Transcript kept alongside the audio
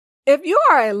If you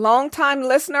are a longtime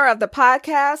listener of the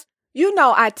podcast, you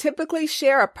know I typically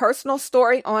share a personal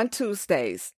story on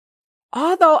Tuesdays.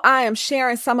 Although I am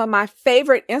sharing some of my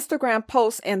favorite Instagram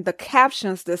posts in the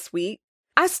captions this week,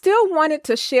 I still wanted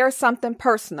to share something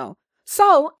personal.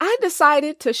 So I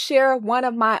decided to share one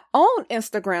of my own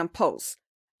Instagram posts.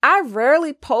 I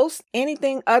rarely post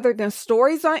anything other than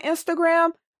stories on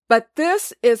Instagram, but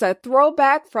this is a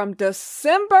throwback from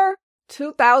December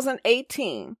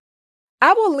 2018.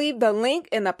 I will leave the link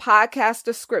in the podcast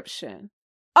description.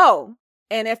 Oh,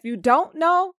 and if you don't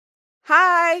know,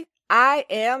 hi, I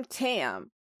am Tam.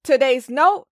 Today's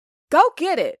note, go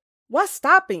get it. What's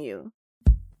stopping you?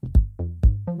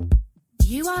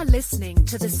 You are listening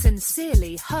to the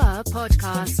Sincerely Her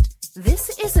podcast.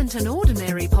 This isn't an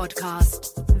ordinary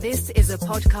podcast. This is a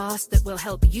podcast that will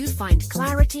help you find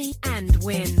clarity and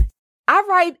win. I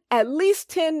write at least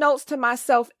 10 notes to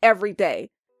myself every day.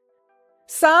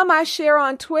 Some I share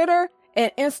on Twitter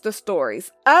and Insta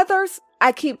stories. Others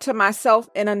I keep to myself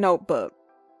in a notebook.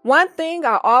 One thing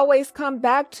I always come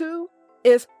back to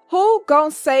is who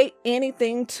gonna say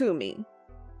anything to me?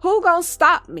 Who gonna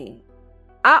stop me?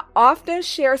 I often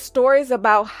share stories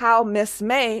about how Miss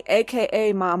May,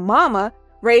 aka my mama,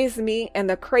 raised me and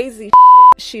the crazy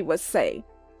she would say.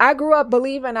 I grew up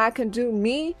believing I can do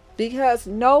me because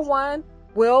no one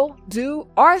will do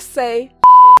or say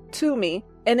to me,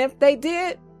 and if they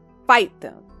did, fight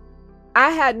them.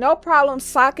 I had no problem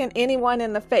socking anyone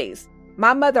in the face.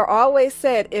 My mother always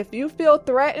said, if you feel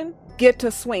threatened, get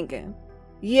to swinging.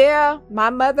 Yeah, my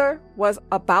mother was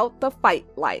about the fight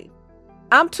life.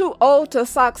 I'm too old to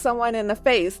sock someone in the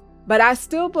face, but I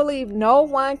still believe no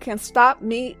one can stop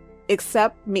me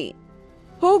except me.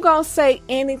 Who gonna say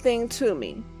anything to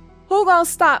me? Who gonna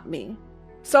stop me?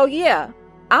 So yeah,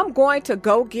 I'm going to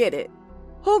go get it.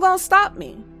 Who gonna stop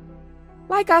me?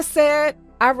 Like I said,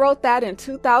 I wrote that in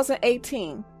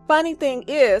 2018. Funny thing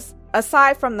is,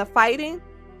 aside from the fighting,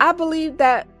 I believe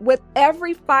that with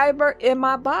every fiber in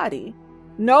my body,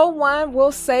 no one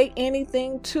will say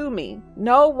anything to me.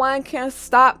 No one can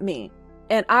stop me.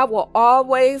 And I will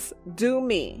always do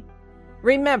me.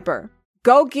 Remember,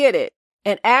 go get it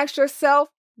and ask yourself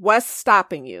what's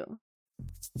stopping you.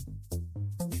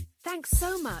 Thanks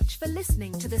so much for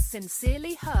listening to the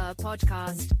Sincerely Her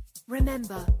podcast.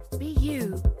 Remember, be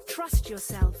you, trust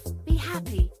yourself, be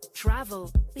happy,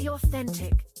 travel, be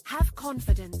authentic, have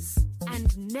confidence,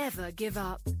 and never give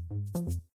up.